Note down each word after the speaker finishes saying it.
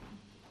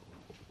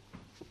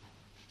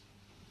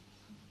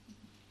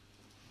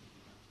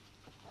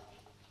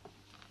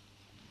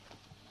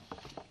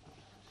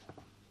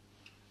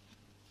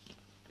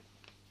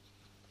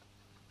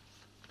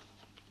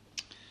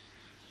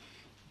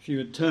you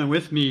would turn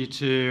with me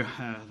to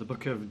the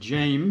book of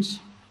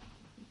James,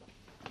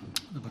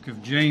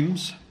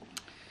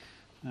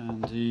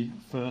 and the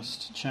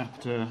first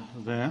chapter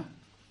there.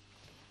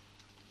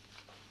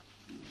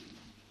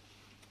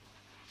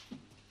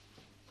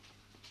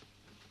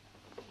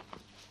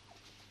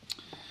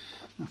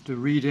 After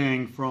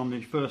reading from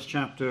the first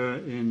chapter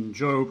in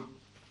Job,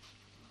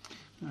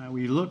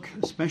 we look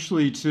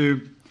especially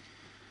to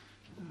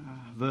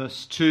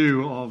verse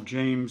 2 of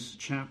James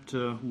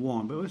chapter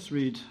 1. But let's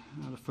read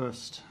the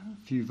first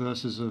few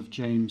verses of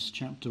James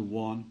chapter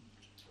 1.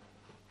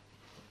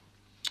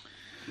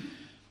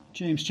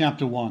 James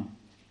chapter 1.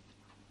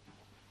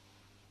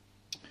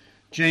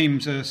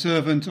 James, a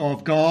servant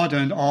of God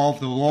and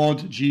of the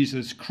Lord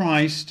Jesus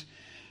Christ,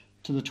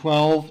 to the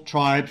 12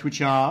 tribes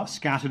which are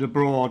scattered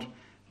abroad,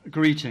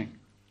 greeting.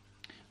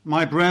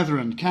 My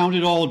brethren, count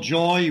it all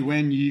joy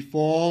when ye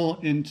fall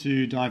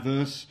into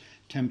diverse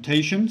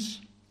temptations,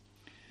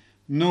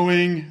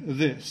 knowing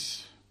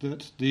this,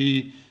 that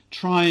the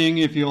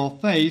trying of your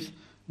faith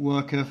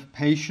worketh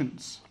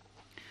patience.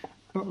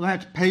 But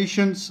let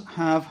patience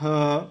have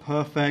her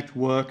perfect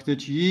work,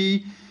 that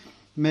ye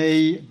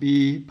may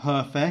be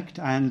perfect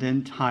and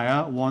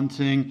entire,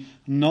 wanting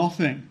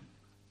nothing.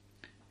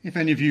 If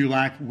any of you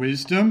lack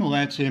wisdom,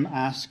 let him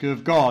ask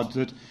of God,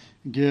 that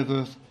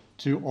giveth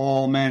to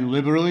all men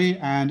liberally,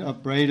 and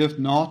upbraideth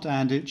not,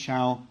 and it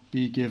shall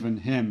be given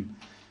him.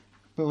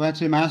 But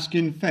let him ask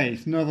in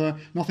faith,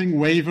 nothing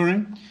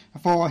wavering.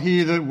 For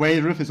he that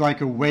wavereth is like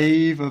a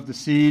wave of the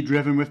sea,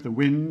 driven with the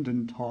wind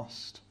and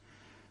tossed.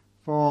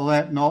 For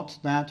let not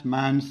that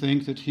man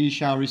think that he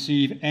shall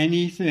receive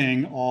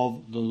anything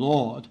of the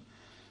Lord.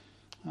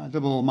 A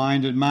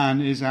double-minded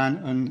man is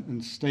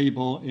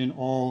unstable in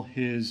all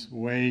his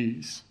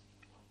ways.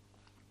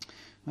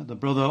 Let the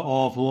brother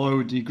of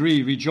low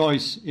degree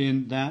rejoice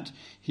in that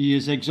he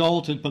is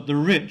exalted, but the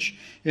rich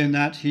in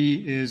that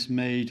he is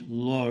made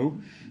low,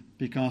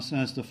 because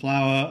as the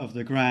flower of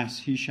the grass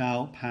he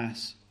shall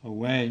pass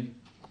away.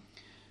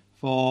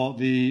 For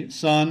the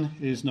sun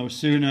is no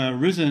sooner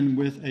risen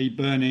with a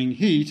burning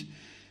heat,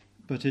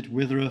 but it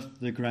withereth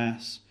the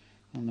grass,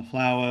 and the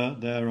flower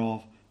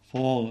thereof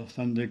falleth,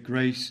 and the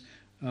grace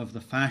of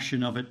the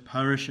fashion of it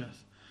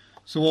perisheth.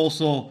 So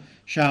also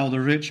shall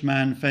the rich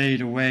man fade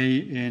away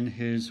in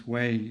his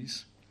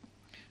ways.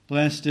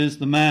 Blessed is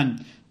the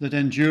man that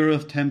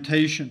endureth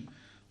temptation,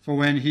 for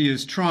when he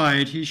is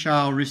tried, he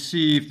shall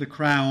receive the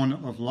crown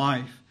of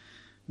life,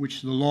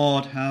 which the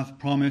Lord hath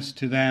promised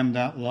to them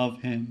that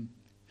love him.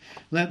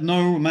 Let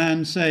no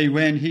man say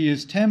when he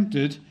is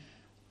tempted,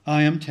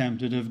 I am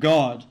tempted of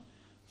God.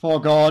 For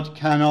God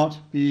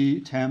cannot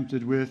be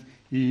tempted with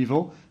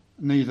evil,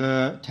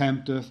 neither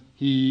tempteth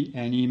he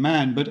any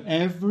man. But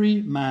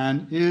every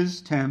man is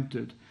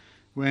tempted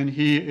when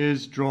he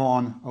is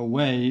drawn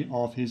away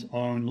of his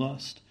own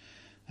lust,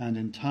 and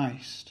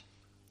enticed.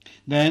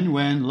 Then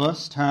when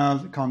lust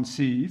hath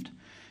conceived,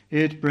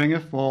 it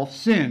bringeth forth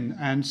sin,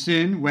 and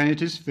sin, when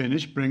it is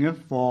finished,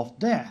 bringeth forth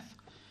death.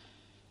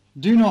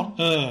 Do not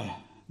err,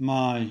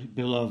 my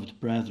beloved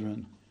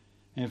brethren.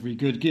 Every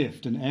good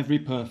gift and every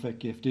perfect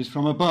gift is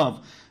from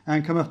above,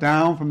 and cometh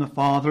down from the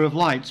Father of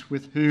lights,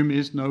 with whom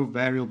is no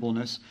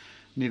variableness,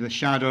 neither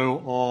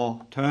shadow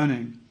or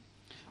turning.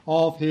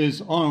 Of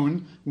his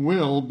own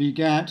will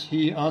begat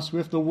he us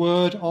with the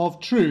word of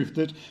truth,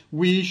 that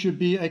we should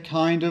be a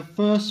kind of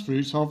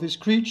firstfruits of his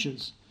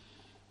creatures.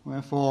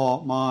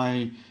 Wherefore,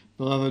 my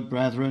beloved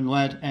brethren,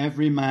 let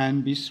every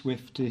man be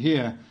swift to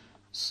hear,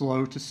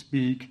 slow to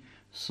speak,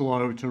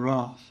 slow to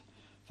wrath.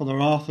 For the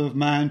wrath of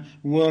man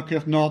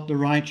worketh not the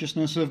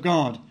righteousness of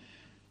God.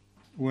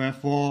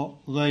 Wherefore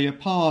lay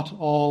apart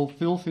all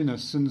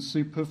filthiness and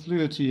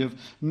superfluity of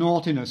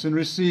naughtiness, and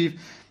receive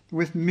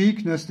with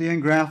meekness the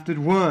engrafted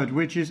word,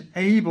 which is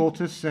able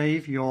to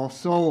save your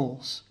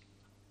souls.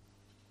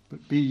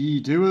 But be ye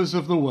doers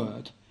of the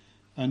word,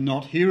 and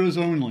not hearers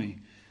only,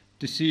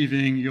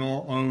 deceiving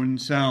your own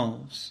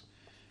selves.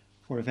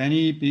 For if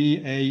any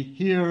be a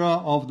hearer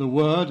of the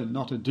word, and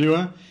not a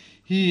doer,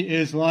 he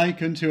is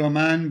like unto a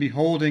man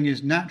beholding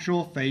his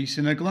natural face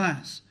in a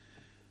glass.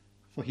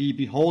 For he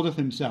beholdeth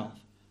himself,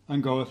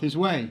 and goeth his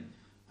way,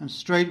 and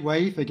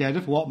straightway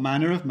forgetteth what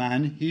manner of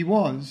man he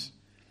was.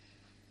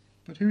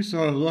 But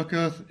whoso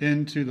looketh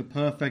into the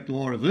perfect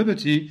law of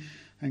liberty,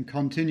 and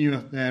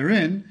continueth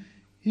therein,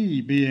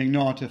 he being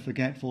not a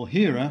forgetful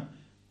hearer,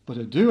 but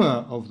a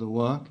doer of the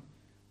work,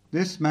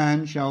 this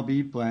man shall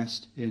be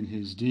blessed in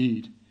his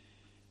deed.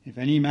 If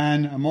any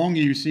man among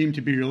you seem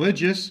to be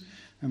religious,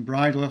 and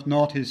bridleth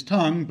not his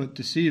tongue, but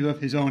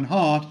deceiveth his own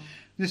heart,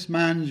 this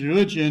man's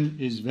religion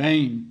is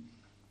vain.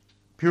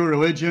 Pure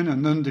religion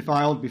and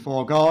undefiled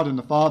before God and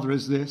the Father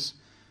is this,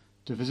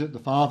 to visit the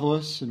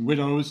fatherless and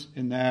widows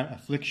in their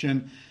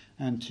affliction,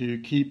 and to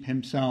keep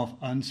himself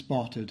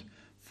unspotted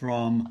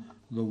from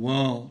the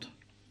world.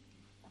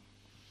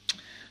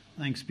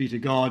 Thanks be to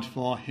God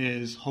for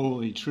his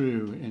holy,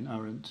 true,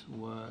 inerrant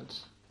word.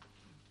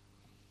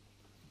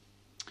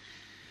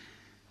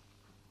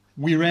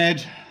 We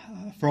read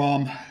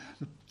from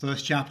the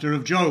first chapter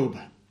of Job,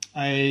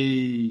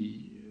 a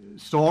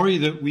story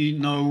that we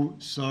know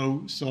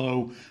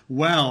so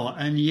well.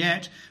 And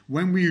yet,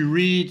 when we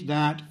read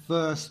that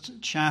first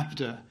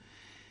chapter,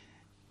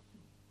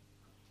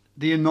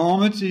 the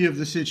enormity of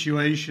the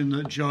situation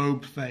that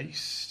Job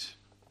faced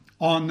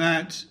on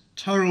that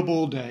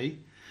terrible day,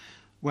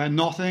 where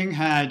nothing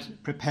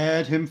had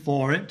prepared him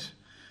for it.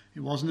 It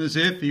wasn't as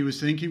if he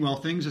was thinking, well,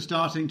 things are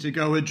starting to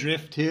go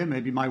adrift here.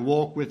 Maybe my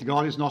walk with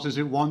God is not as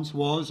it once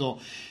was, or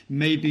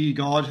maybe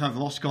I've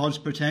lost God's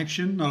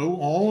protection. No,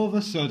 all of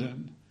a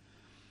sudden,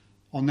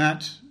 on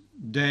that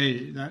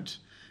day, that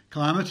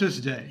calamitous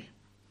day,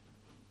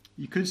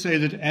 you could say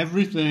that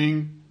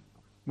everything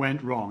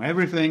went wrong.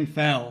 Everything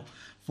fell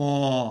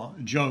for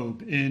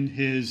Job in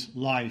his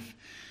life,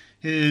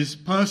 his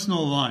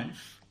personal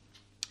life,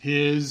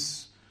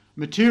 his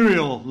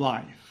material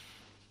life,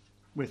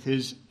 with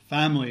his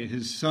family,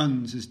 his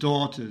sons, his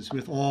daughters,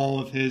 with all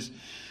of his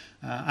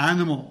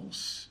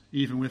animals,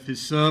 even with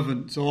his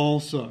servants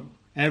also.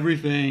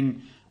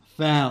 Everything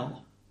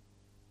fell.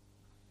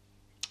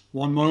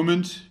 One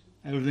moment,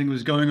 everything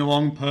was going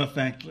along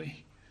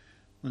perfectly.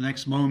 The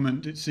next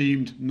moment, it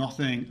seemed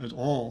nothing at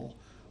all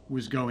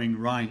was going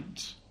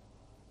right.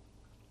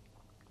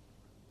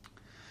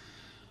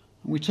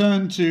 We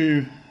turn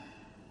to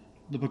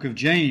the book of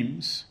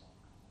James,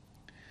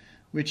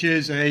 which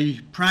is a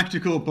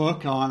practical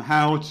book on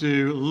how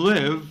to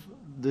live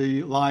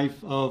the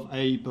life of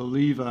a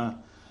believer.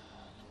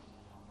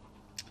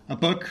 A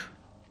book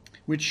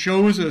which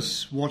shows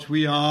us what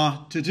we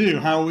are to do,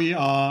 how we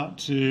are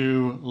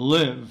to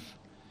live.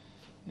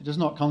 It does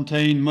not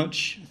contain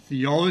much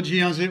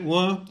theology, as it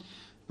were,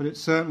 but it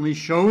certainly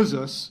shows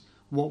us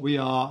what we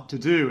are to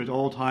do at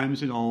all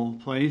times, in all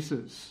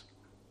places.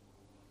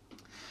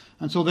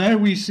 And so there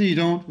we see,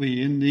 don't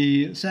we, in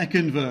the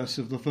second verse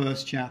of the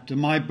first chapter,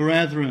 "My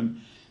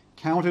brethren,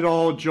 count it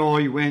all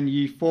joy when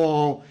ye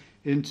fall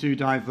into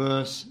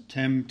diverse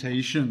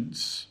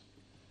temptations."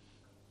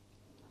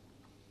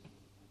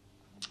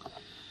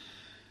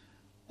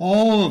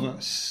 All of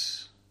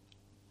us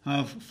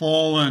have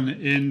fallen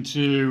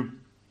into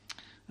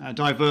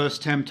diverse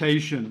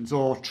temptations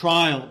or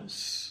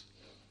trials.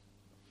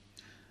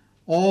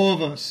 All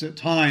of us at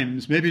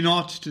times, maybe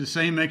not to the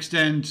same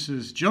extent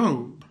as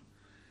Job,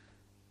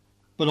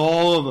 but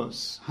all of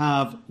us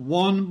have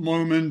one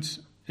moment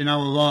in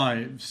our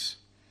lives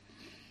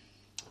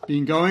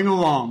been going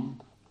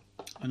along,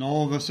 and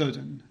all of a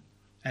sudden,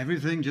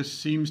 everything just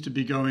seems to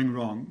be going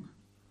wrong.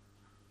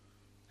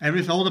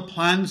 All the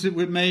plans that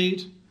we've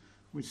made,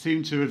 we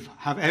seem to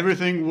have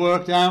everything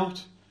worked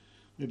out.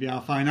 Maybe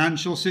our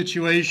financial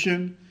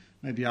situation,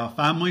 maybe our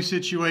family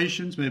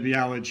situations, maybe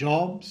our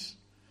jobs.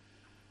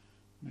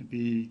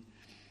 Maybe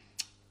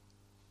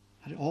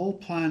had it all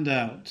planned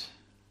out.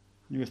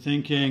 You were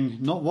thinking,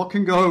 not what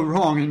can go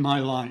wrong in my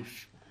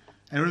life.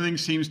 Everything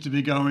seems to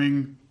be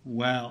going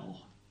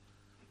well.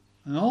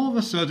 And all of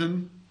a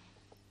sudden,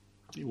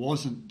 it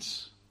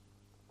wasn't.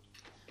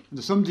 And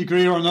to some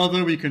degree or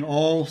another, we can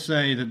all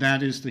say that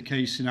that is the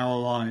case in our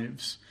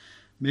lives.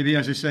 Maybe,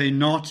 as I say,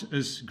 not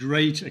as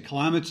great a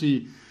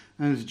calamity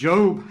as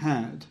Job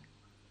had,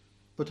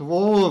 but of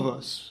all of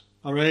us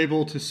are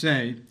able to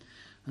say,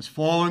 as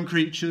fallen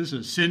creatures,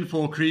 as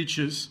sinful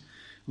creatures,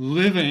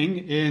 living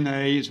in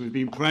as we've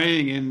been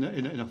praying, in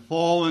a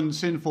fallen,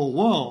 sinful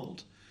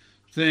world,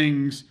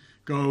 things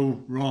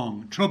go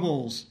wrong.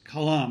 Troubles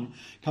come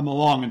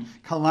along,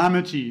 and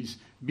calamities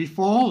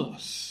befall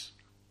us.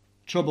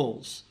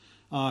 Troubles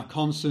are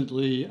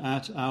constantly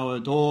at our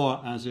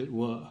door, as it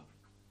were.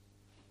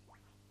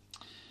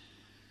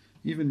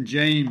 Even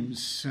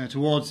James,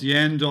 towards the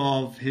end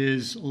of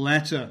his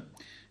letter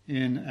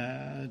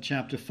in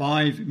chapter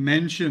 5,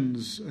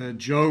 mentions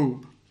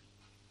Job.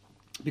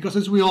 Because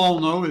as we all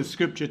know, as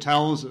Scripture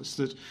tells us,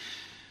 that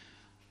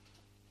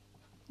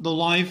the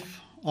life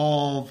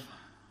of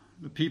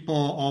the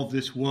people of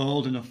this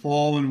world, in a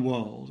fallen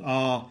world,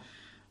 are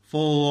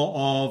full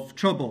of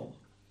trouble.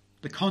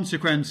 The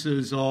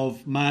consequences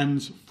of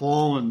man's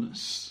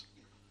fallenness.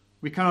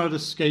 We cannot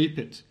escape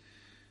it.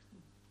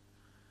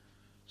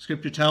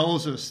 Scripture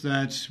tells us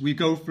that we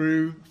go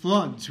through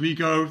floods, we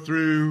go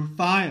through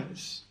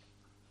fires.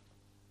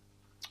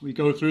 We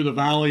go through the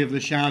valley of the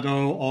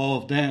shadow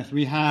of death.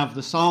 We have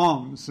the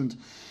Psalms and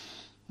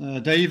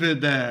David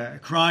there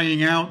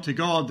crying out to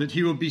God that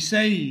he would be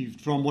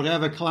saved from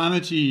whatever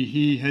calamity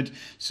he had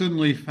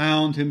suddenly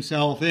found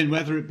himself in,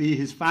 whether it be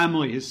his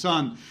family, his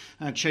son,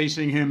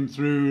 chasing him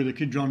through the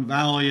Kidron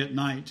Valley at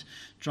night,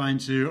 trying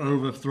to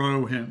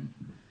overthrow him,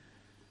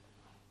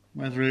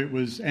 whether it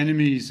was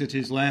enemies at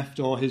his left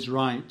or his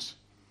right.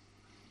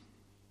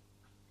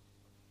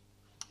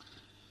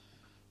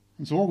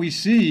 And so what we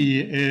see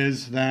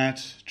is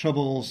that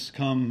troubles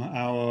come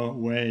our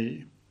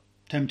way.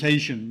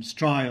 Temptations,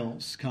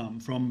 trials come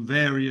from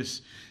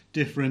various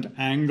different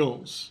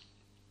angles.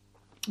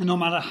 And no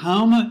matter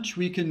how much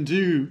we can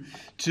do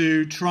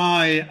to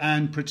try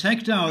and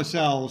protect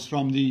ourselves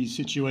from these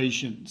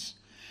situations,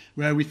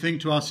 where we think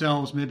to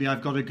ourselves, maybe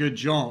I've got a good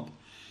job.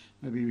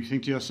 Maybe we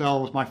think to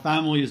ourselves, my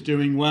family is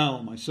doing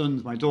well. My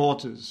sons, my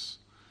daughters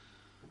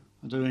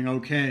are doing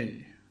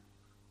okay.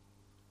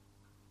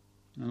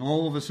 And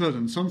all of a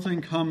sudden,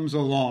 something comes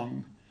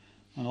along,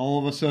 and all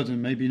of a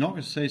sudden, maybe not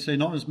as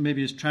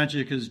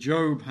tragic as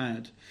Job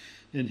had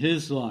in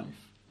his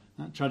life.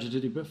 That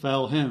tragedy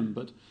befell him,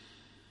 but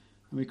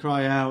we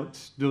cry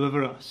out,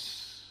 deliver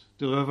us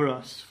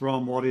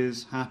from what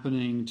is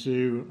happening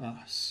to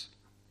us.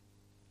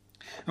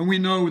 And we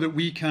know that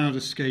we cannot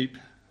escape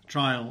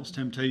trials,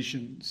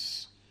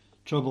 temptations,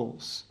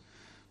 troubles,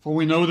 for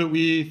we know that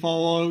we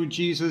follow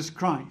Jesus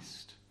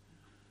Christ.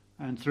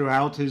 And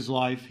throughout his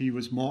life he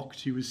was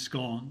mocked, he was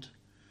scorned.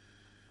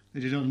 They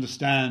didn't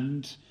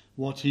understand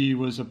what he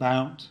was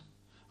about.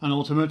 And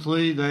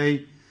ultimately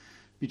they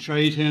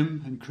betrayed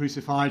him and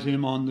crucified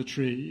him on the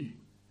tree.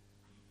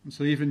 And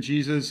so even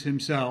Jesus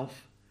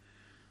himself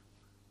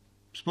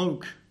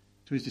spoke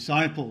to his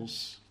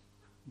disciples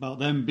about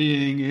them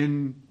being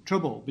in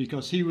trouble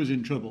because he was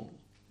in trouble.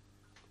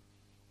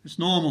 It's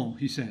normal,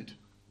 he said,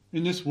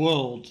 in this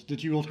world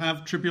that you will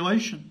have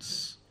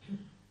tribulations.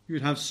 You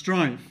would have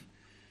strife.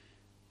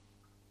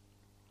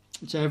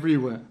 It's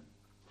everywhere.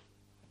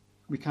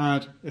 We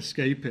cannot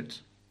escape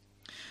it.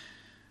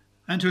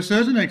 And to a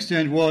certain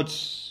extent, what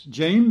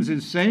James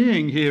is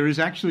saying here is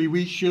actually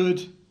we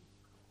should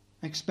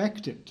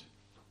expect it.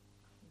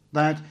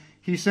 That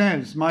he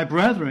says, my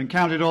brethren,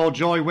 count it all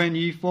joy when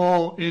ye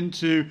fall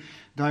into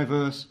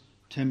diverse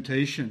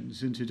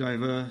temptations, into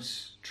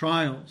diverse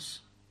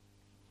trials.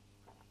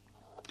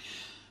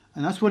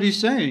 And that's what he's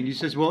saying. He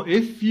says, well,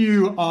 if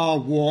you are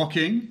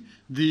walking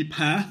the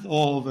path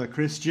of a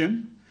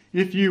Christian,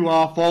 if you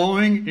are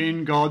following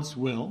in God's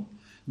will,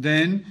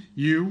 then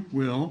you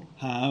will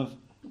have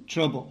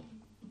trouble.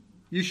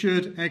 You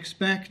should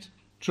expect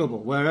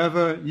trouble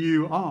wherever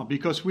you are,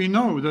 because we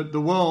know that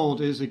the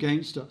world is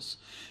against us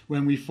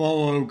when we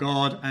follow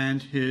God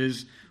and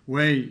his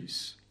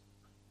ways.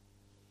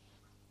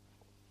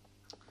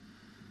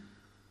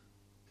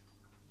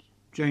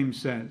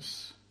 James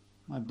says,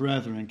 my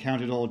brethren,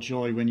 count it all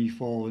joy when ye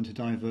fall into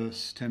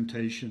diverse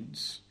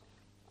temptations.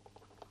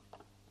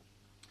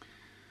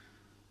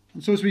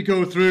 And so as we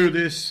go through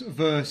this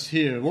verse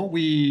here, what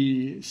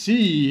we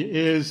see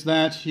is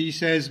that he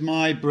says,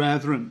 my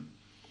brethren,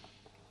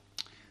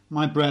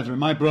 my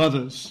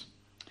brothers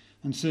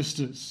and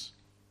sisters.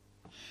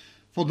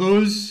 For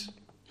those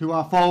who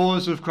are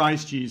followers of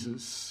Christ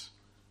Jesus,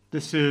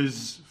 this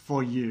is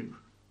for you.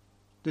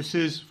 This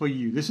is for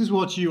you. This is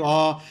what you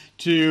are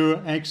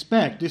to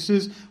expect. This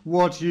is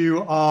what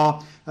you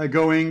are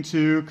going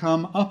to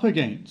come up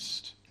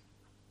against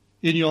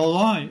in your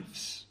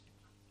lives,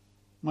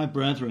 my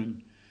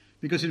brethren.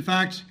 Because in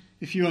fact,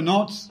 if you are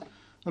not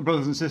the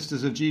brothers and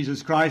sisters of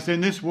Jesus Christ,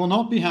 then this will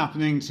not be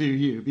happening to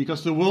you,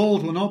 because the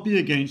world will not be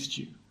against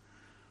you.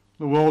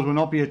 The world will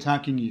not be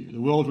attacking you.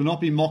 The world will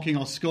not be mocking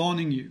or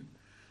scorning you.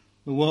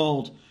 The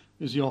world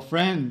is your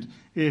friend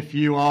if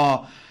you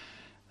are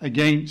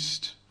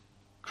against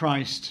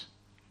Christ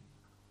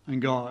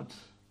and God.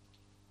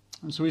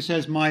 And so he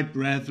says, my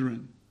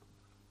brethren.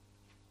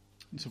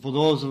 And so for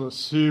those of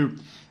us who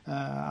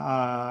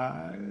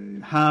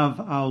have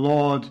our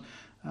Lord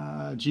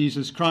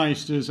Jesus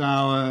Christ as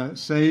our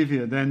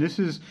Saviour, then this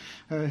is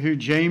who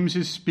James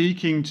is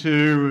speaking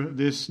to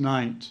this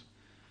night.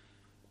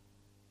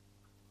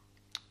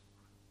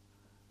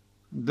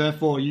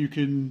 Therefore, you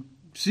can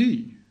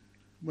see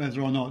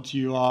whether or not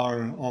you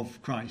are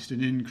of Christ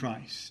and in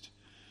Christ.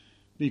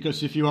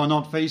 Because if you are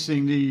not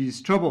facing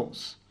these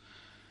troubles,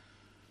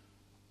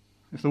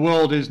 if the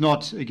world is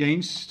not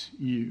against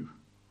you,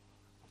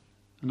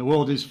 and the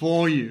world is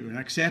for you and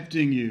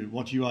accepting you,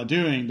 what you are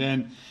doing,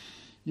 then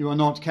you are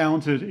not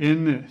counted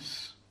in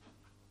this.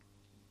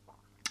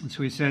 And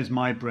so he says,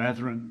 my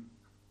brethren,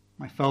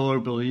 my fellow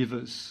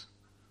believers,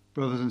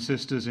 brothers and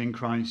sisters in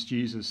Christ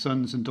Jesus,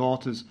 sons and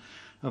daughters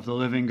of the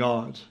living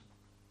God.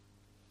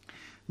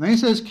 And then he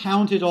says,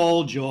 count it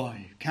all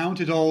joy.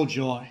 Count it all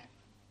joy.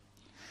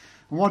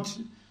 And what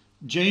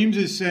James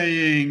is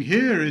saying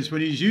here is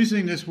when he's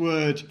using this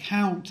word,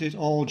 count it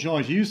all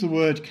joy. To use the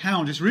word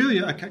count is really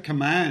a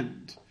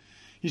command.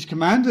 He's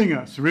commanding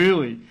us,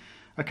 really,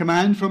 a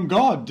command from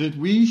God that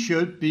we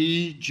should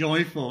be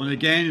joyful. And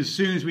again, as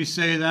soon as we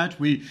say that,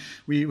 we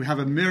have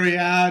a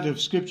myriad of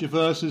scripture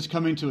verses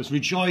coming to us.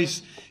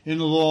 Rejoice in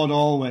the Lord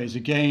always.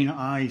 Again,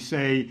 I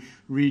say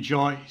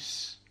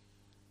rejoice.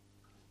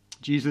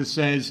 Jesus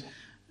says,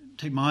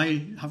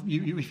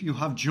 if you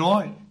have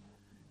joy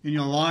in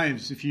your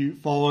lives, if you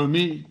follow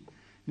me. In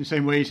the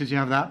same way, he says you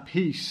have that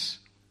peace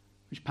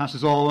which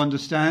passes all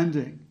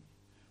understanding.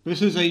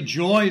 This is a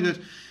joy that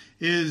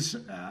is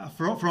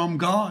from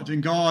God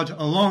and God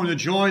alone, a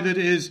joy that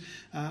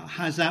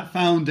has that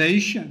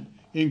foundation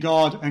in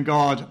God and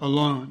God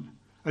alone,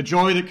 a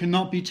joy that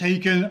cannot be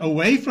taken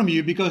away from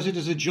you because it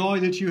is a joy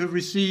that you have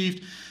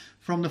received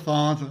from the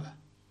Father,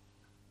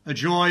 a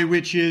joy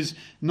which is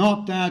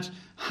not that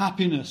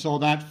happiness or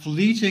that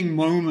fleeting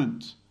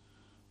moment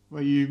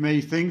where you may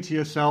think to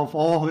yourself,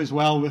 all is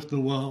well with the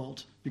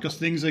world because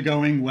things are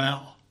going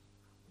well.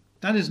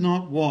 That is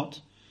not what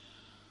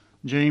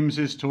James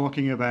is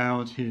talking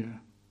about here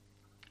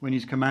when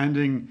he's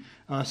commanding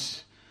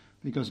us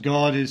Because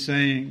God is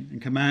saying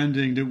and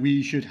commanding that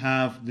we should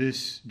have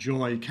this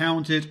joy.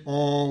 Count it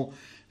all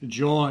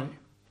joy.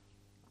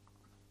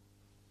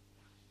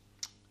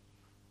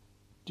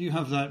 Do you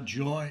have that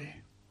joy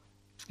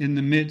in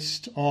the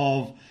midst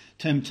of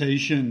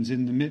temptations,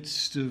 in the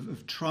midst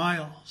of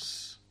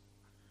trials?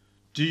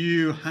 Do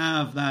you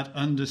have that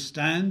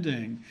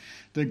understanding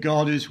that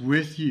God is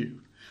with you?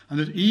 And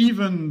that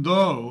even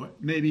though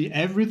maybe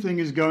everything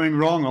is going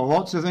wrong, or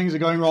lots of things are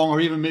going wrong, or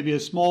even maybe a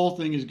small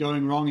thing is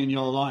going wrong in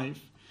your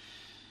life,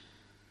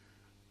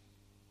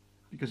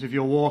 because of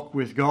your walk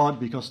with God,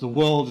 because the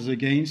world is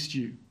against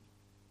you,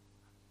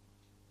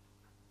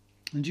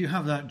 and do you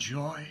have that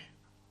joy?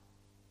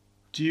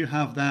 Do you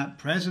have that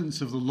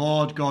presence of the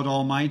Lord God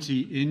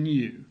Almighty in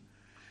you,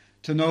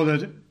 to know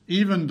that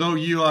even though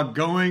you are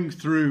going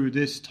through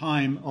this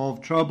time of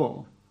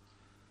trouble,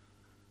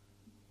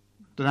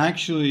 that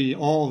actually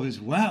all is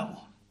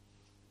well,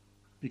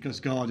 because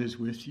God is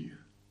with you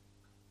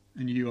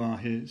and you are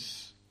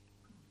his?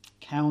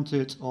 Count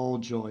it all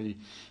joy.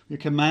 We're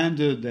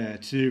commanded there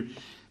to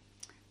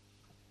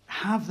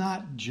have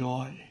that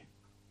joy,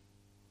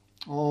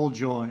 all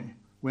joy,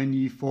 when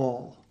ye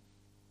fall.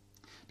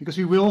 Because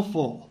we will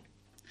fall.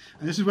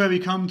 And this is where we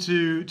come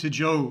to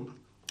Job.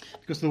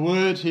 Because the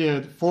word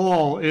here,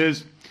 fall,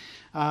 is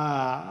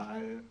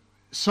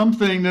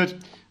something that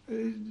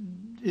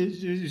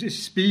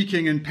is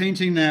speaking and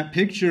painting that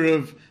picture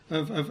of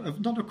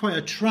not quite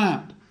a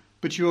trap,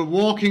 but you are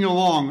walking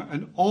along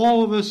and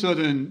all of a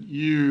sudden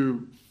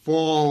you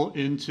fall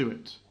into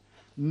it,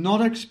 not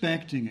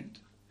expecting it.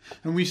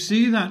 And we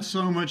see that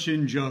so much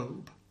in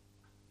Job.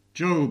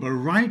 Job, a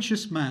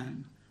righteous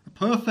man, a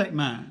perfect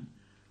man,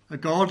 a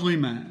godly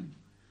man,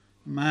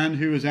 a man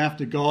who is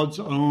after God's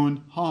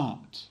own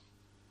heart,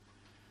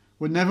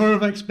 would never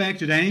have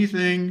expected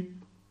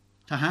anything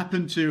to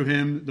happen to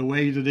him the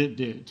way that it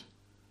did.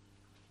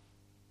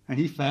 And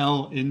he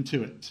fell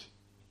into it.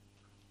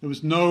 There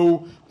was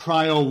no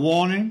prior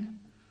warning.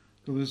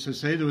 There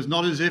was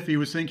not as if he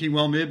was thinking,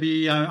 well,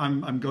 maybe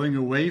I'm going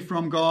away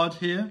from God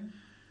here.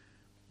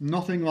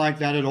 Nothing like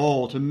that at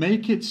all, to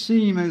make it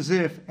seem as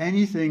if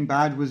anything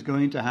bad was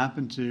going to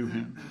happen to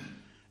him.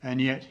 And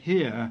yet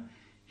here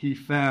he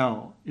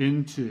fell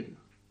into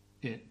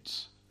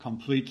it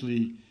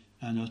completely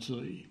and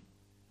utterly.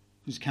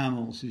 His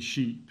camels, his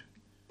sheep,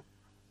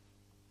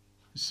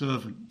 his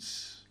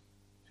servants,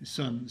 his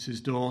sons,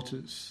 his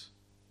daughters.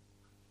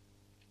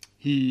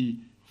 He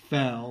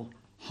fell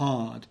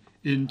hard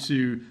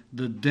into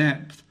the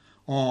depth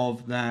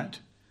of that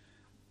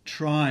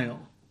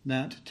trial,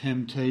 that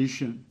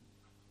temptation.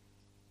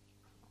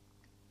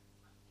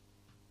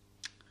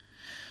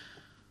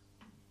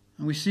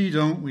 And we see,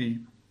 don't we?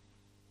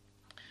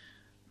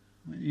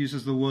 It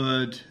uses the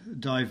word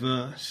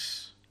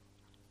diverse.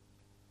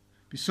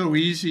 It'd be so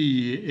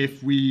easy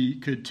if we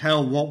could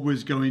tell what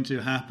was going to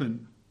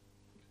happen.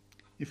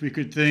 If we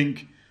could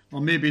think,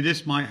 well, maybe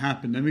this might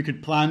happen, then we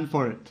could plan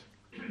for it.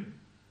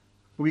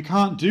 But we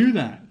can't do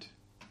that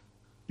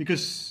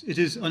because it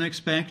is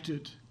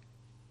unexpected.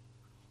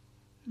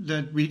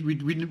 That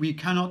we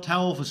cannot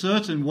tell for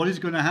certain what is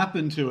going to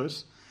happen to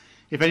us.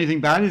 If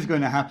anything bad is going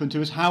to happen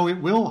to us, how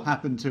it will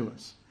happen to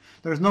us.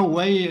 There's no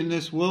way in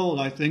this world,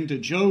 I think,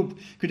 that Job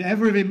could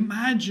ever have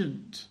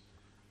imagined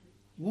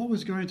what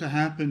was going to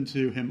happen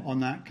to him on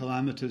that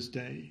calamitous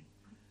day.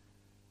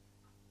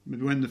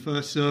 Maybe when the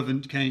first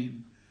servant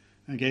came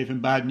and gave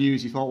him bad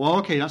news, he thought, well,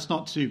 okay, that's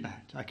not too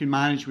bad. I can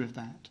manage with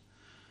that.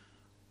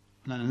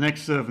 And then the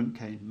next servant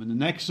came, and the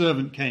next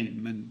servant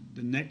came, and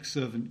the next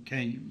servant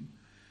came.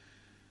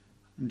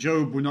 And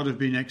Job would not have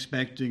been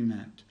expecting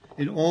that.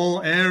 In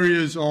all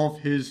areas of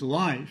his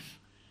life,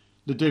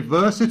 the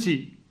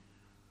diversity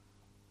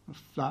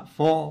of that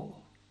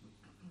fall,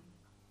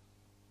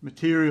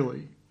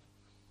 materially,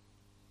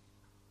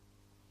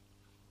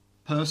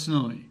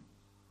 personally,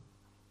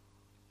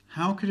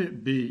 how could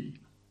it be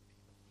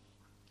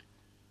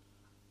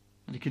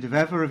that he could have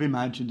ever have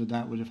imagined that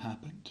that would have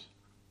happened?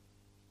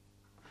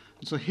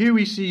 And so here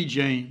we see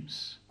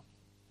James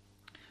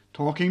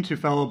talking to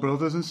fellow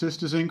brothers and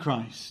sisters in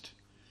Christ,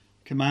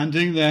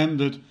 commanding them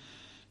that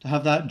to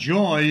have that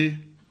joy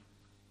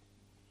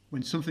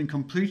when something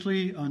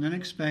completely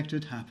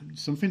unexpected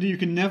happens, something that you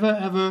can never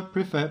ever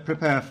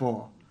prepare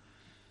for,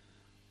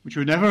 which you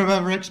would never have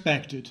ever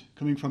expected,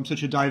 coming from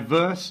such a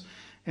diverse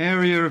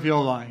area of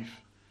your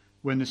life,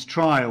 when this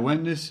trial,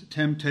 when this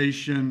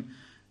temptation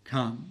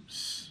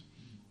comes.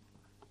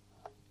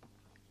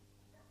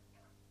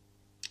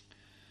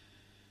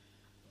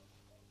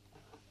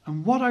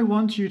 And what I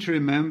want you to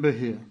remember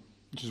here,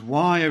 which is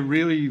why I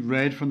really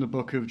read from the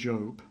book of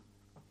Job,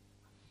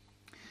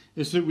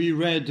 is that we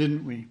read,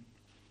 didn't we?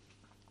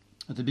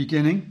 At the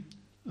beginning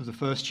of the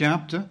first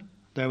chapter,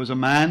 there was a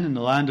man in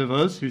the land of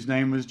Uz whose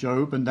name was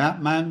Job, and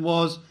that man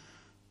was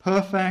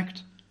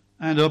perfect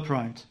and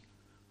upright,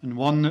 and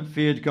one that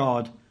feared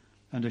God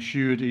and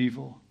eschewed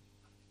evil.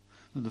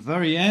 At the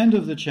very end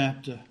of the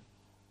chapter,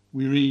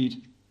 we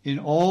read, in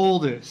all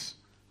this,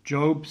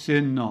 Job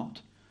sinned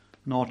not,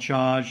 nor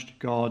charged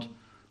God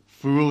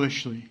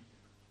foolishly.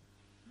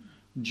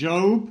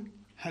 Job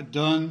had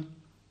done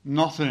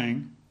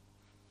nothing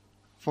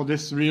for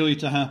this really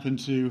to happen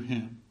to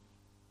him.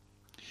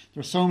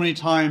 There are so many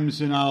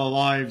times in our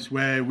lives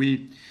where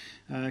we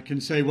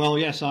can say, well,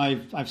 yes,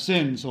 I've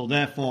sinned, so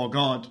therefore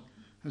God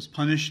has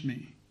punished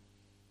me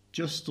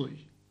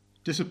justly,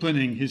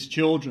 disciplining his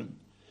children.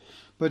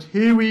 But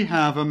here we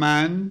have a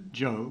man,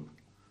 Job,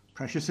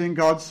 precious in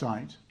God's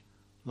sight,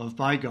 loved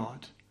by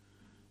God,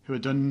 who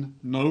had done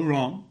no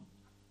wrong,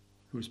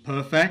 who was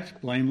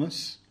perfect,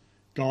 blameless,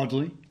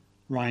 godly,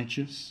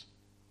 righteous,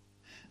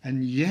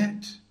 and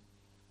yet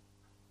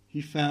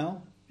he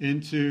fell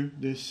into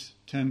this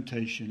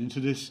temptation, into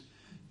this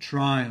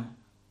trial.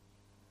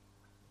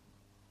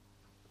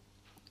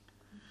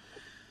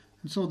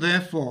 And so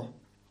therefore,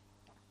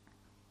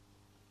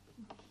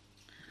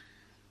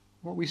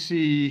 what we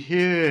see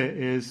here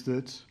is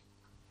that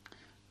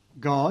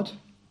God,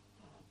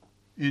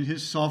 in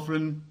his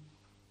sovereign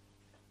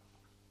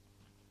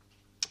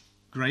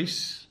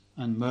grace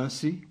and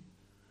mercy,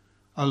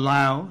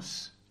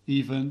 allows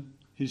even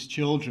his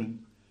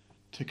children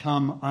to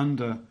come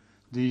under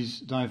these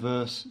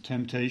diverse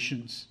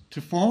temptations,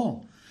 to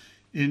fall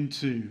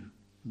into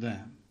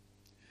them.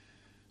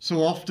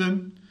 So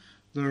often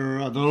there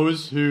are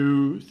those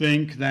who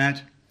think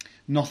that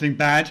nothing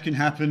bad can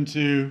happen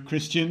to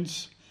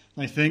Christians.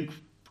 They think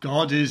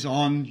God is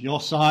on your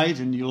side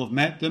and you'll have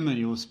met them and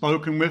you'll have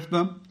spoken with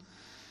them.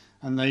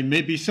 And they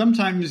maybe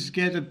sometimes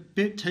get a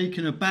bit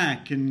taken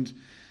aback and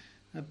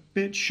a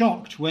bit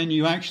shocked when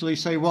you actually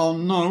say, well,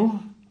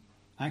 no.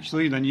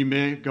 Actually, then you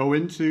may go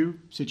into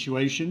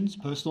situations,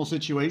 personal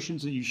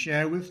situations that you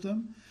share with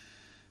them,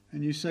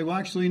 and you say, well,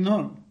 actually,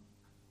 no.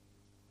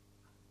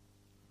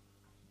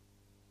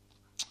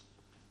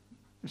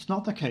 It's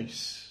not the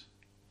case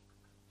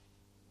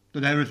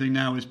that everything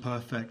now is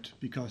perfect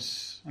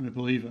because I'm a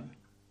believer.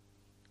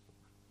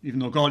 Even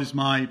though God is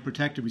my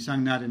protector, we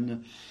sang that in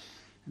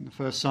the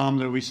first psalm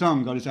that we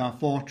sung. God is our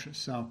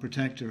fortress, our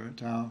protector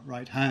at our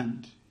right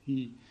hand.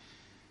 He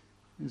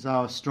is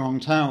our strong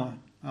tower,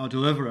 our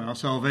deliverer, our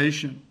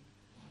salvation.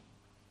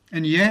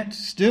 And yet,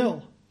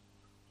 still,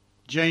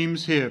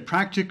 James here,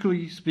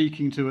 practically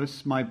speaking to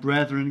us, my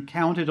brethren,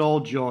 count it all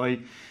joy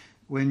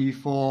when you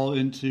fall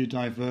into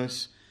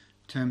diverse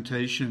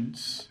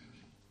temptations.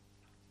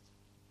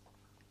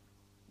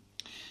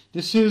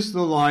 This is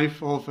the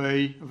life of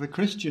a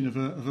Christian,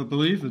 of a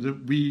believer,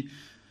 that we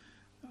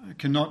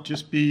cannot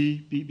just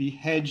be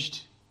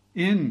hedged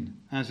in,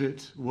 as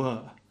it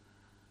were.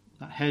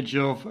 That hedge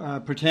of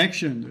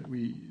protection that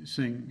we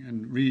sing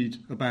and read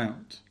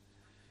about.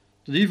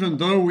 That even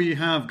though we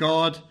have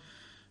God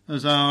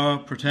as our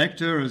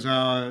protector, as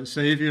our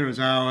Saviour, as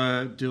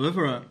our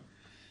deliverer,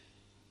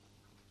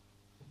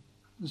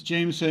 as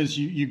James says,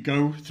 you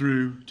go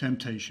through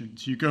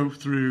temptations, you go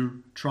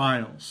through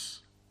trials.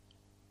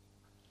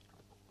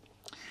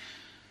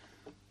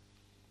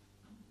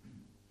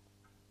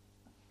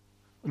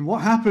 And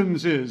what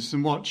happens is,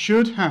 and what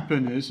should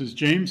happen is, as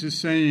James is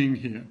saying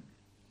here,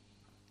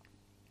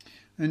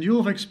 and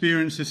you'll have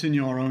experienced this in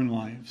your own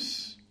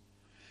lives,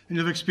 and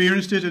you've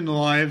experienced it in the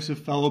lives of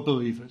fellow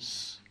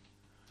believers.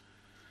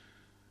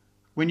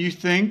 When you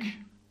think,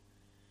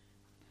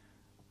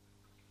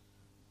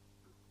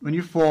 when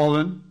you've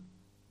fallen,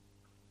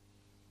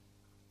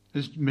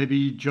 as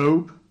maybe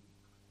Job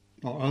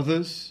or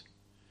others,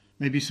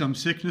 maybe some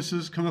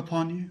sicknesses come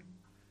upon you,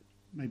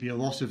 maybe a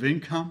loss of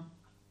income,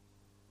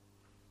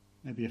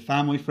 maybe a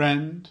family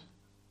friend,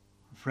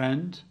 a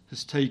friend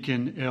has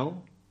taken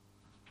ill.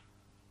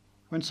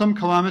 When some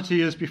calamity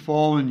has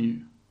befallen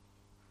you,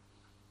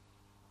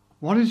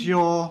 what is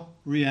your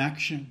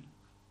reaction?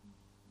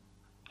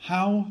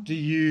 How do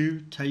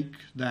you take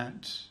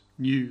that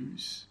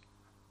news?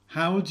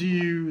 How do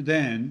you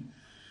then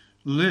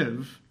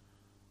live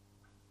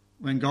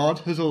when God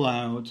has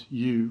allowed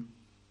you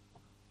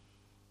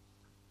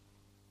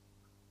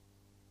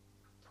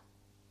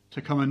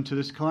to come into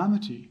this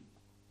calamity?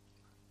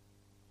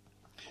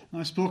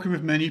 I've spoken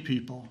with many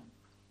people,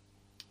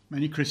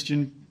 many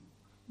Christian,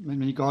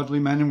 many godly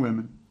men and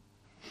women.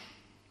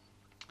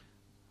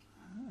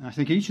 I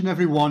think each and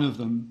every one of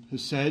them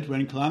has said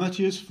when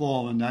calamity has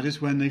fallen, that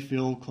is when they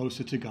feel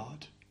closer to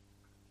God.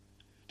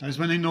 That is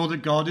when they know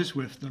that God is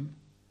with them.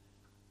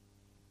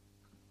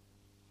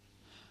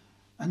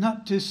 And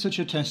that is such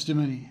a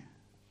testimony.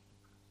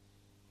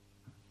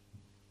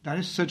 That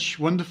is such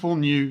wonderful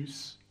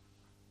news.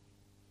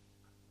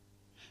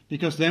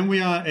 Because then we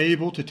are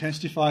able to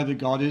testify that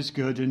God is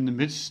good in the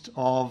midst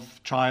of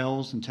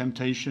trials and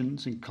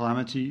temptations and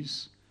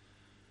calamities.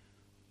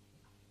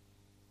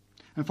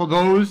 And for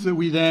those that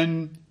we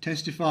then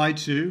testify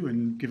to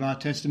and give our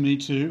testimony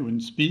to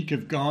and speak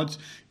of God's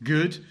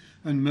good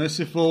and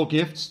merciful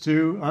gifts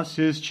to us,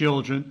 his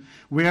children,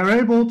 we are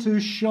able to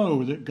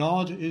show that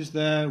God is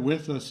there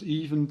with us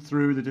even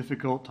through the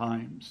difficult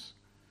times.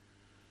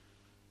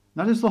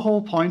 That is the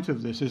whole point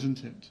of this,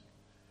 isn't it?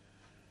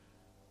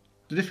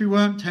 That if we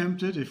weren't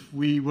tempted, if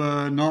we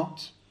were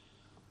not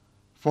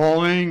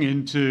falling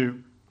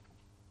into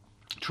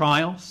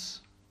trials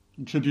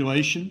and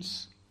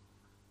tribulations,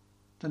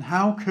 then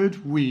how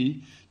could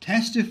we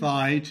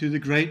testify to the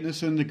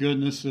greatness and the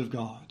goodness of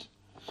God?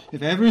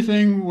 If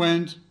everything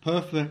went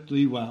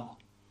perfectly well,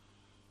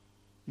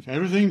 if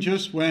everything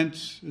just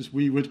went as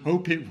we would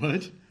hope it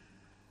would,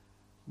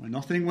 when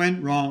nothing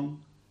went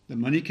wrong, the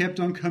money kept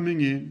on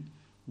coming in,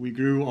 we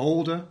grew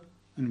older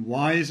and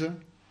wiser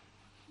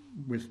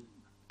with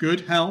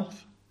good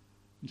health,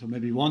 until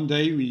maybe one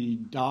day we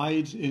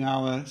died in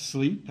our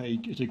sleep at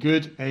a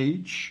good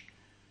age.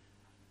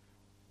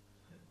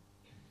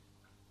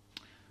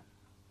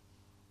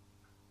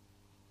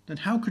 Then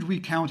how could we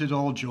count it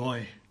all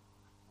joy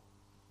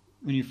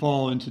when you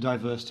fall into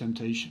diverse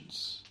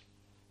temptations?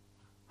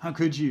 How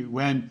could you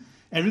when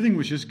everything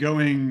was just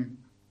going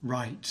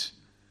right?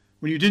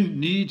 When you didn't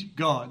need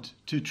God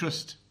to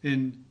trust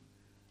in,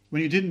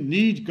 when you didn't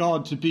need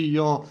God to be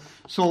your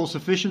sole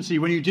sufficiency,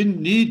 when you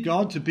didn't need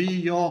God to be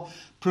your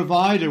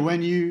provider,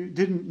 when you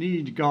didn't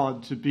need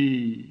God to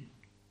be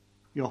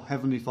your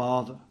heavenly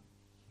Father.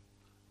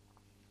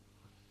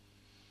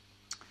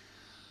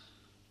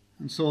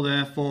 And so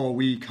therefore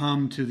we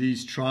come to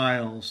these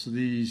trials,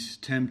 these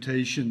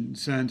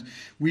temptations, and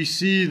we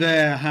see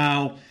there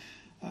how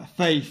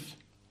faith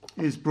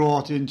is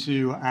brought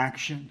into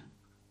action.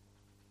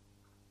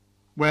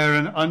 Where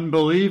an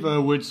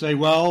unbeliever would say,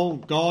 well,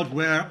 God,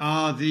 where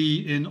are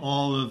thee in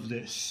all of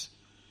this?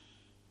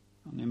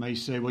 And they may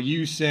say, well,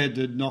 you said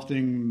that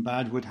nothing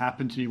bad would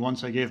happen to me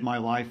once I gave my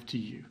life to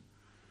you.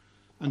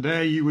 And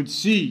there you would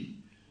see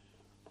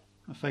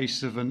the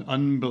face of an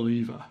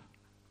unbeliever,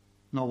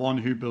 not one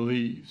who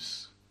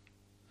believes.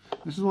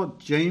 This is what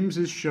James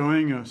is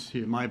showing us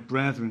here. My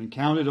brethren,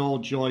 count it all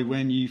joy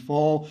when ye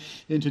fall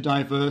into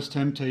diverse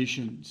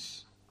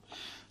temptations.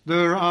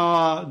 There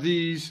are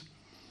these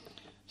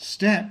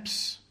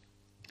steps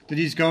that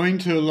he's going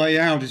to lay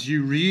out as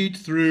you read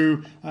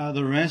through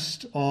the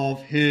rest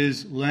of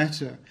his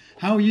letter.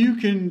 How you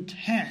can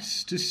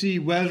test to see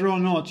whether or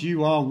not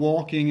you are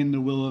walking in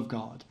the will of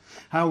God.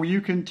 How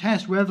you can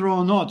test whether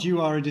or not you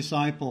are a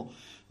disciple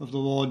of the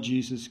Lord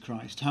Jesus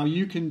Christ. How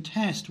you can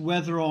test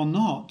whether or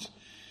not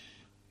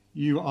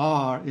you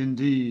are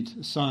indeed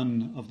a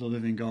son of the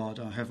living God,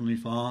 our Heavenly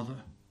Father.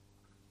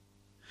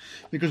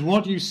 Because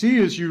what you see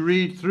as you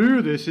read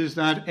through this is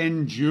that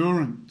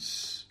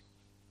endurance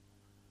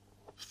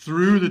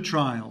through the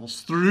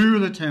trials, through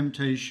the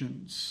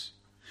temptations.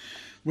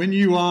 When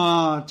you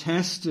are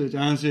tested,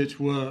 as it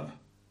were,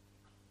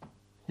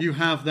 you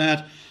have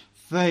that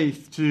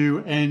faith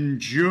to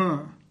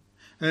endure,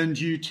 and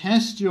you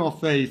test your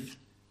faith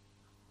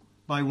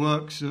by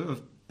works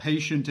of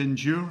patient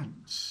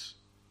endurance.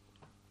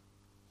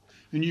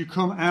 And you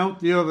come out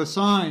the other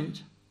side,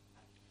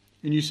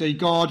 and you say,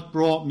 God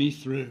brought me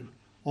through.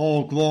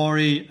 All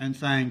glory and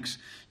thanks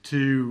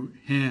to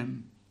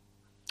him.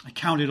 I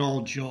count it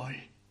all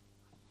joy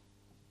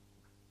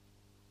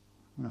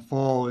when I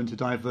fall into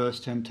diverse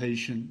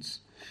temptations,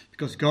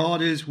 because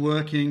God is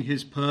working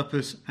his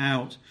purpose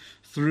out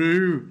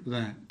through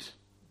that.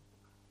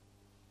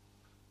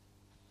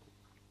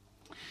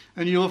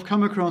 And you'll have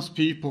come across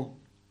people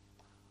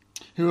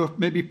who have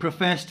maybe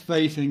professed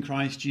faith in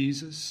Christ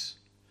Jesus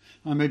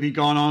and maybe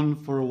gone on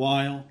for a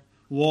while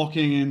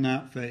walking in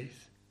that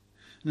faith.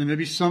 And then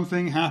maybe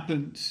something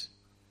happens.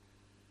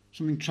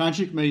 Something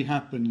tragic may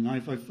happen, and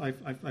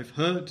I've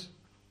heard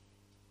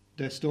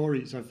their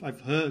stories.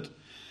 I've heard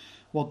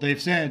what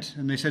they've said,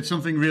 and they said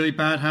something really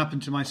bad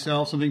happened to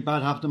myself, something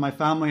bad happened to my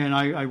family, and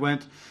I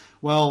went,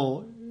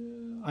 well,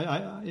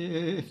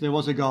 if there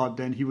was a God,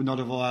 then he would not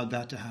have allowed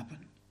that to happen.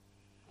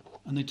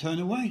 And they turn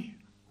away.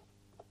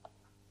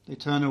 They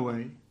turn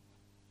away.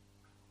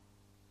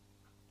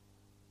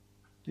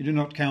 They do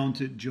not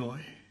count it joy.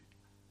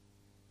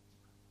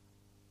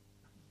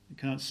 They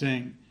cannot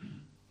sing,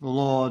 the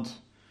Lord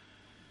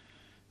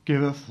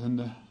giveth and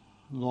the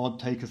Lord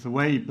taketh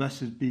away.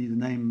 Blessed be the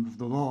name of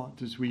the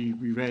Lord, as we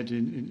read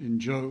in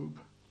Job.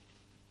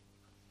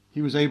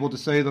 He was able to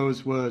say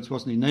those words,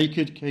 wasn't he?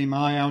 Naked came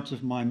I out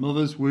of my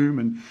mother's womb,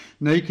 and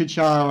naked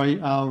shall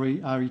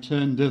I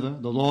return thither.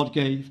 The Lord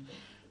gave,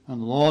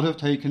 and the Lord hath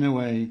taken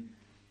away.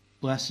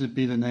 Blessed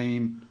be the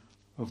name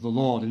of the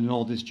Lord. And in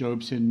all this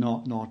Job sinned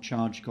not, nor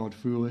charged God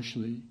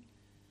foolishly.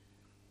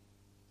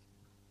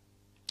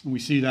 And we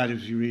see that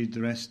as we read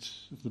the rest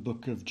of the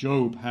book of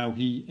Job, how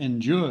he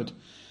endured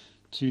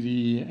to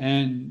the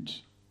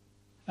end.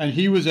 And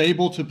he was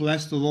able to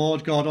bless the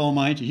Lord God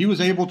Almighty. He was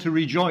able to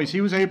rejoice.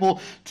 He was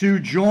able to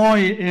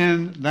joy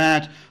in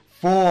that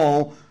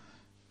fall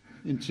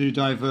into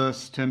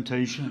diverse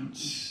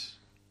temptations.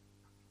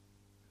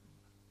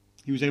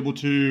 He was able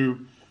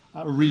to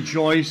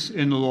rejoice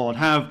in the Lord,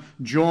 have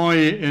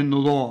joy in the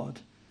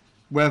Lord,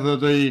 whether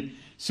the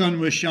sun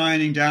was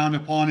shining down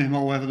upon him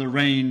or whether the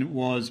rain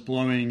was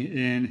blowing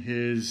in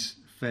his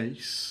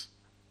face.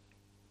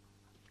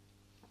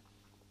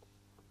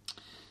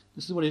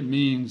 This is what it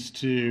means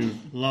to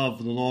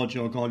love the Lord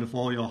your God with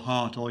all your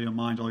heart, all your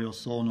mind, all your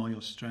soul, and all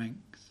your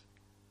strength.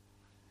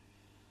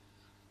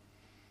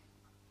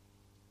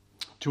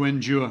 To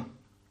endure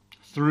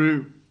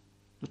through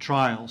the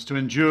trials, to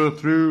endure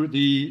through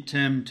the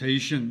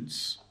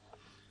temptations.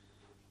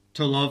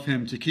 to love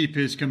him, to keep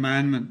his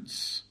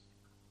commandments,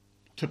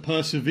 to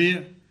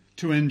persevere,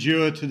 to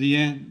endure to the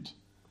end.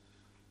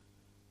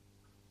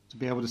 To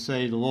be able to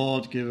say, the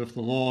Lord giveth,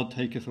 the Lord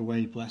taketh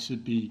away,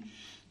 blessed be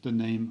the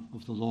name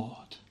of the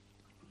Lord.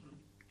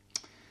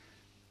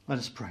 Let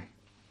us pray.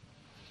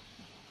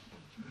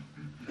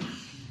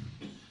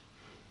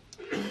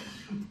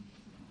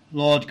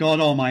 Lord God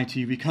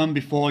Almighty, we come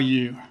before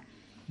you,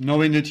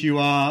 knowing that you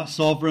are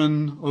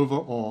sovereign over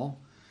all,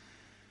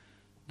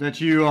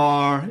 that you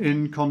are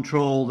in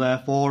control,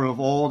 therefore, of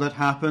all that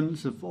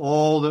happens, of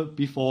all that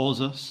befalls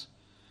us.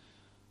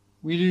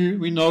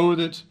 We know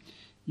that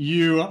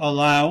you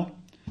allow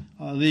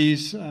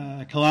these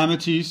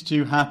calamities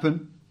to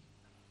happen,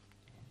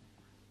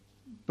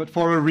 but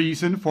for a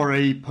reason, for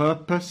a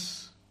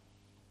purpose.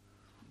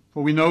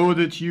 For we know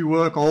that you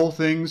work all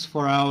things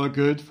for our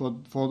good, for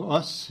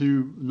us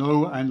who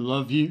know and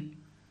love you.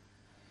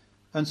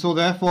 And so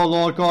therefore,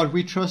 Lord God,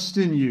 we trust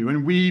in you,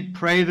 and we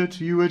pray that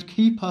you would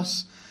keep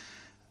us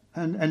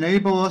and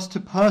enable us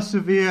to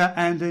persevere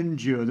and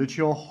endure, that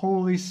your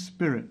Holy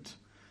Spirit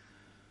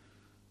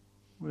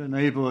would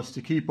enable us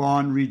to keep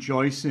on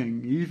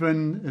rejoicing,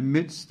 even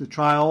amidst the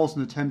trials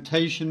and the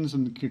temptations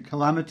and the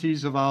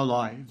calamities of our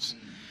lives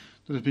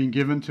that have been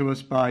given to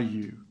us by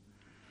you.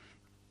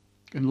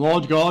 And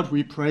Lord God,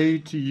 we pray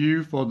to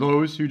you for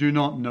those who do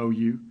not know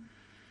you,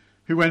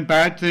 who when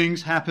bad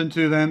things happen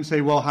to them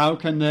say, well, how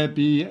can there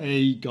be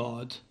a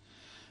God?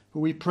 But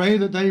we pray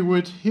that they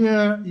would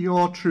hear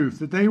your truth,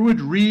 that they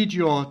would read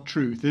your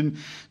truth in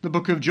the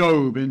book of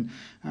Job, in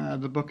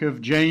the book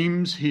of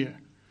James here,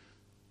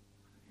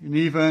 and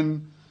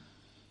even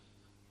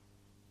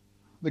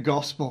the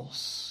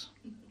Gospels.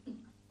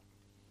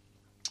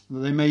 That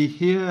they may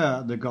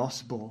hear the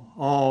gospel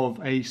of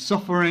a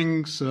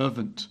suffering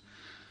servant,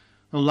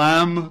 a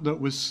lamb that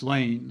was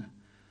slain,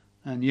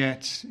 and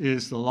yet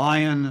is the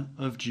Lion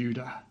of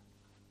Judah.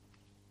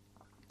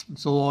 And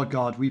so, Lord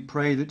God, we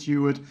pray that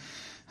you would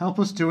help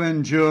us to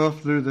endure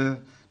through the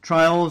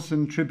trials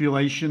and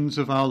tribulations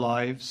of our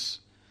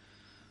lives,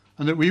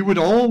 and that we would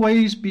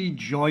always be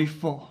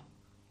joyful,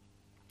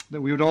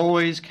 that we would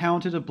always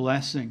count it a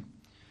blessing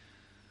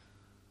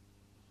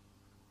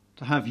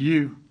to have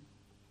you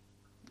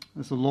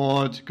as the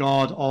Lord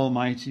God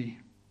Almighty,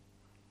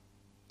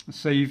 the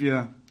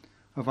Saviour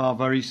of our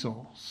very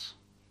souls.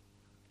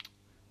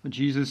 For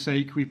Jesus'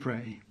 sake we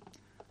pray.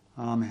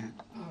 Amen.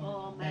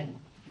 Amen.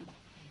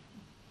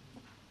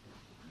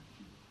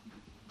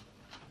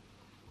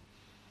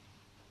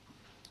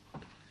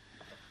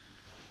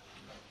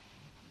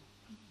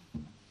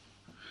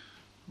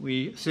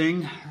 We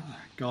sing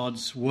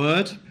God's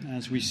word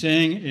as we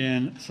sing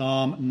in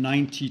Psalm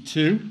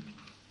 92.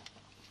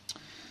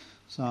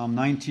 Psalm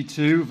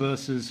 92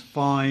 verses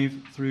 5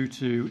 through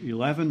to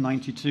 11.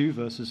 92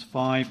 verses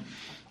 5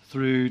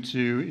 through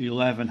to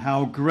 11.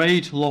 How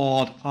great,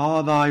 Lord,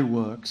 are thy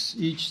works!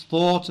 Each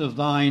thought of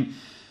thine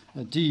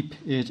deep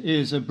it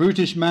is. A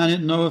brutish man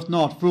it knoweth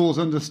not, fools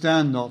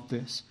understand not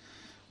this.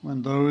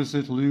 When those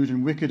that lewd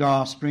and wicked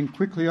are spring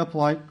quickly up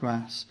like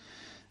grass,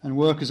 and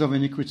workers of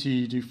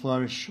iniquity do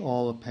flourish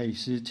all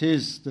apace. It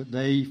is that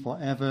they for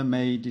ever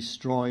may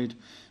destroyed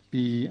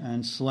be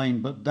and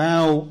slain. But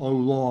thou, O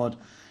Lord,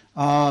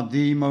 art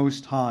the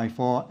Most High,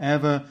 for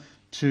ever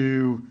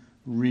to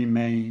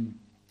remain.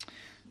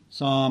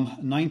 Psalm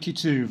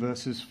 92,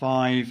 verses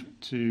 5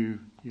 to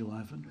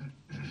 11.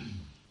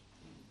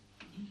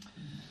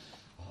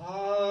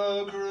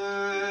 How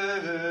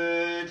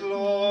great,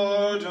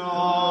 Lord,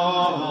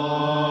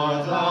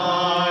 are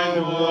thy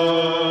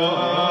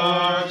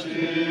works,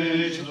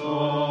 each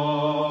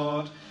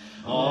thought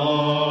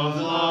of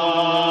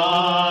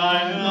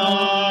thine,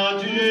 how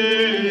deep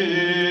it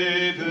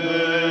is. A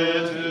brutish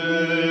man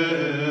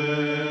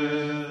it knoweth not, fools understand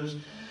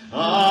not this.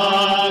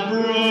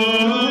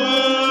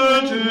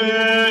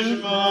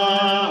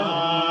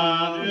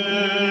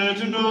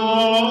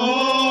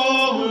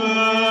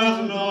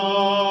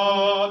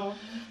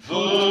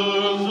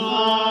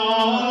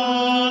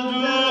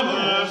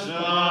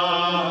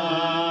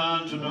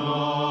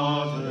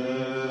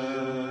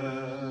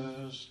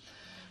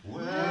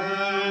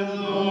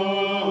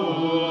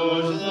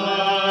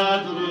 those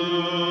that lewd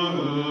and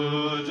wicked are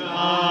spring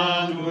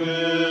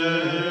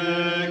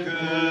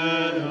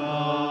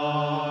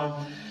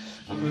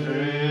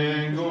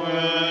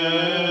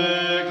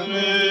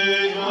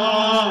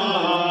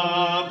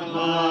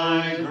quickly up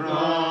like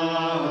grass,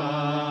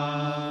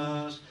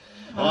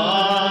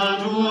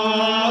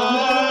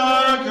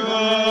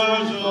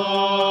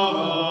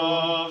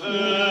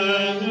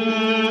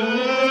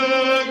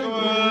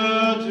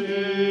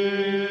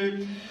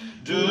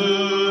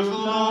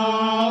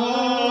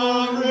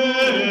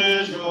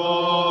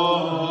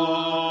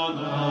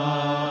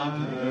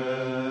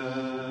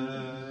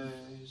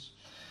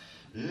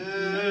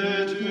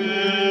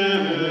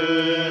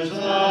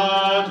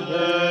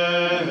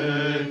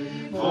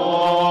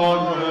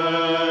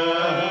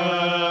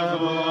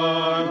 and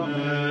workers of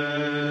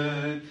iniquity do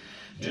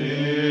flourish on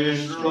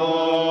apace. It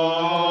is that they forever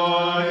may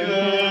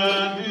destroy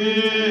and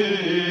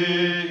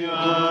be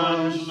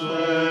unslain.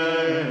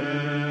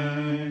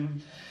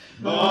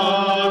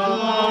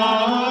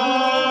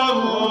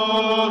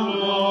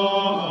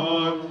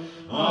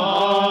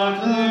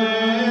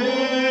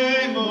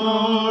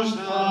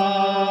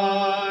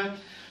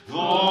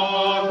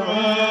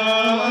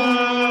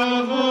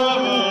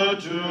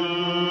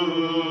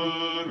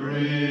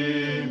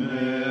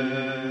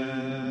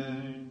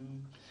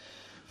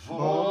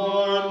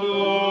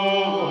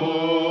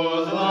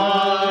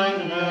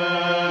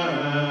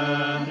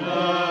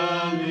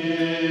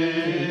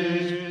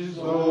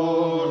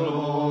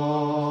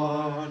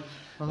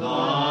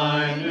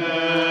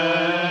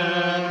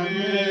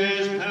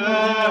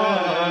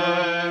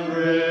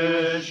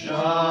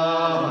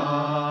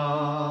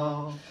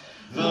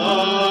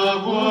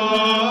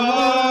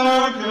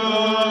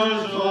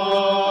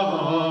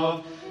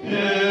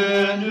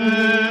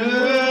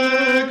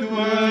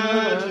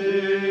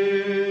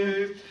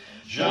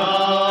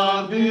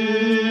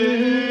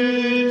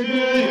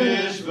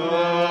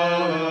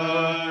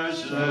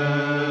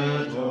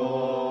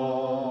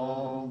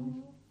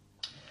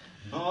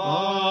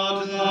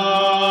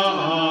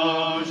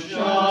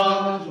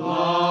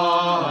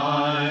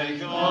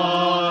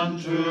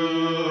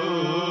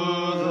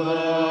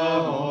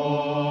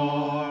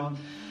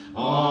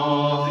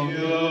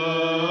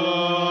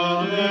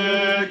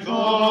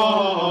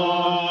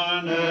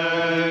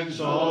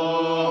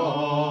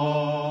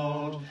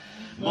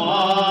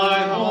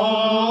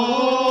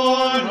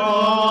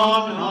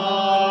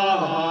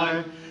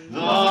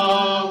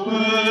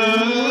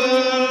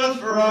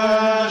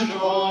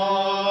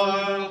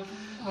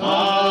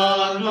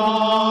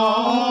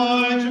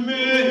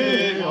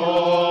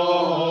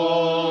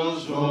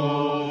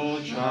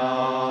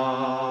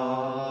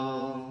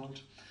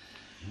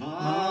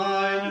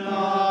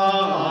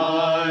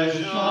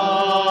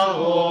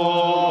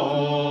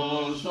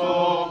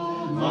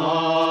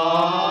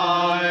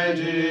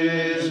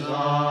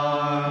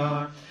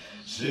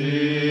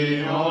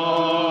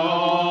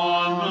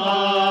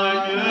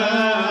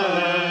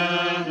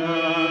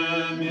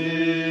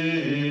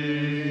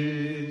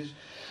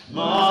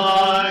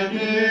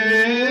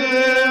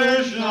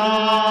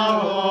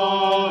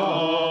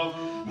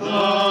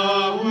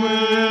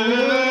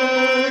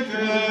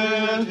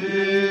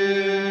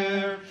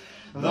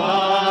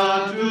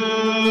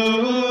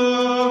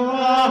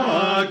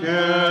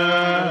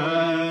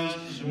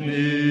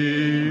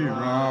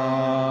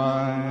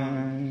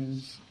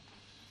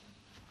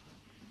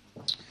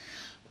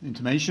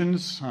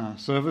 intimations,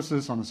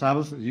 services on the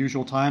Sabbath at the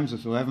usual times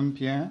of 11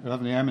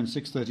 a.m. and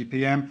 6:30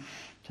 p.m.,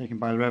 taken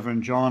by the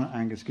Reverend John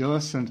Angus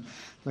Gillis, and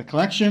the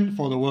collection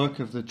for the work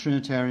of the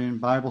Trinitarian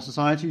Bible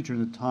Society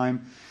during the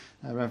time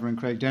Reverend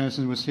Craig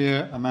Dennison was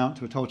here amount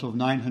to a total of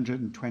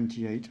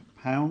 £928,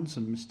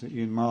 and Mr.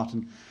 Ian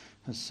Martin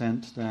has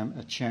sent them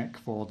a cheque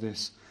for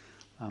this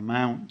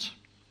amount.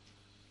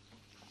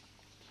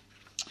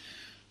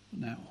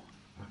 Now,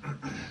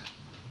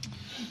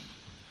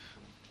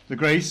 the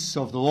grace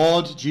of the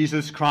Lord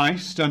Jesus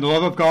Christ and the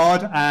love of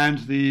God and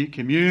the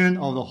communion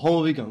of the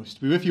Holy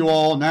Ghost be with you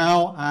all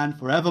now and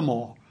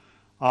forevermore.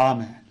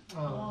 Amen.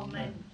 Amen.